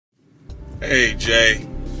Hey Jay,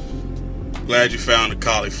 glad you found the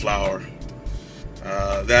cauliflower.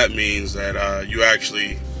 That means that you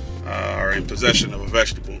actually are in possession of a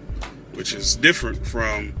vegetable, which is different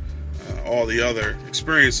from all the other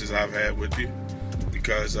experiences I've had with you,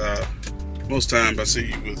 because most times I see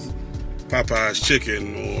you with Popeye's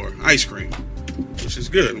chicken or ice cream, which is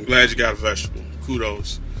good. I'm glad you got a vegetable.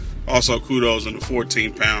 Kudos. Also, kudos on the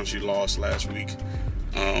 14 pounds you lost last week.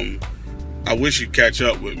 I wish you'd catch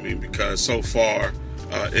up with me, because so far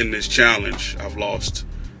in this challenge I've lost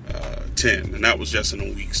 10, and that was just in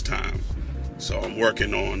a week's time. So I'm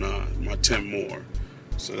working on my 10 more.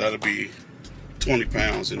 So that'll be 20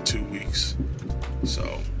 pounds in 2 weeks.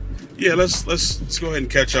 So yeah, let's go ahead and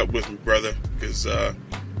catch up with me, brother, because I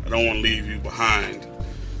don't want to leave you behind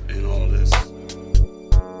in all of this.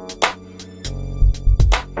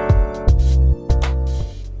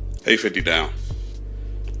 Hey, 50 down.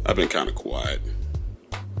 I've been kind of quiet.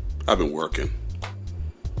 I've been working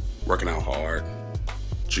out hard,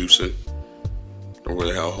 juicing. Don't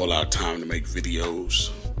really have a whole lot of time to make videos.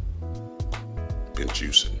 Been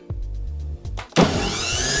juicing.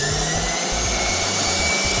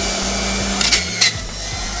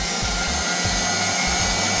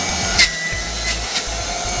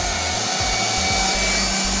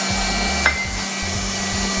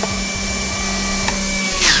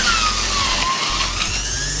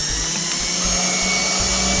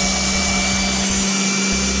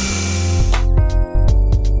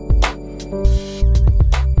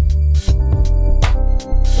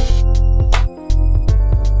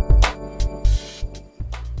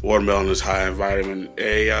 Watermelon is high in vitamin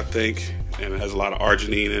A, I think, and it has a lot of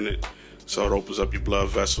arginine in it, so it opens up your blood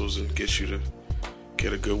vessels and gets you to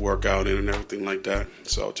get a good workout in and everything like that.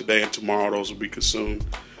 So today and tomorrow those will be consumed.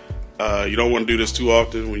 You don't want to do this too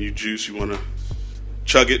often. When you juice, you want to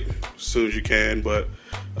chug it as soon as you can, but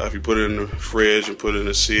if you put it in the fridge and put it in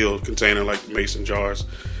a sealed container like the mason jars,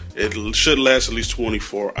 it should last at least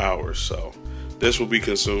 24 hours. So this will be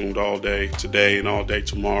consumed all day today and all day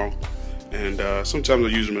tomorrow. And sometimes I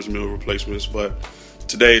use them as meal replacements, but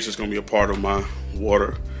today it's just going to be a part of my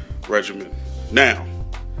water regimen. Now,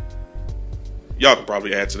 y'all can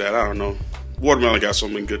probably add to that. I don't know. Watermelon got so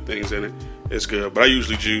many good things in it. It's good. But I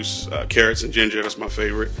usually juice carrots and ginger. That's my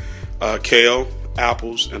favorite. Kale,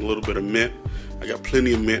 apples, and a little bit of mint. I got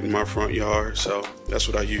plenty of mint in my front yard, so that's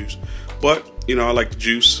what I use. But, you know, I like to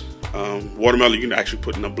juice. Watermelon you can actually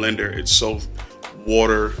put in a blender. It's so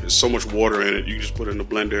much water in it. You can just put it in the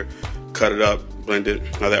blender, cut it up, blend it.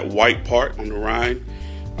 Now that white part on the rind,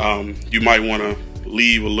 you might want to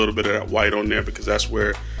leave a little bit of that white on there, because that's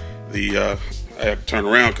where I have to turn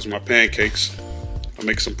around because my pancakes, I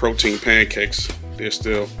make some protein pancakes. They're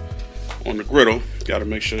still on the griddle. Got to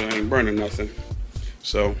make sure I ain't burning nothing.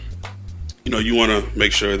 So, you know, you want to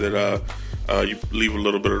make sure that you leave a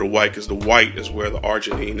little bit of the white, because the white is where the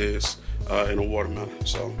arginine is in a watermelon.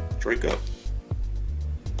 So drink up.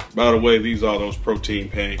 By the way, these are those protein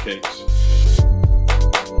pancakes.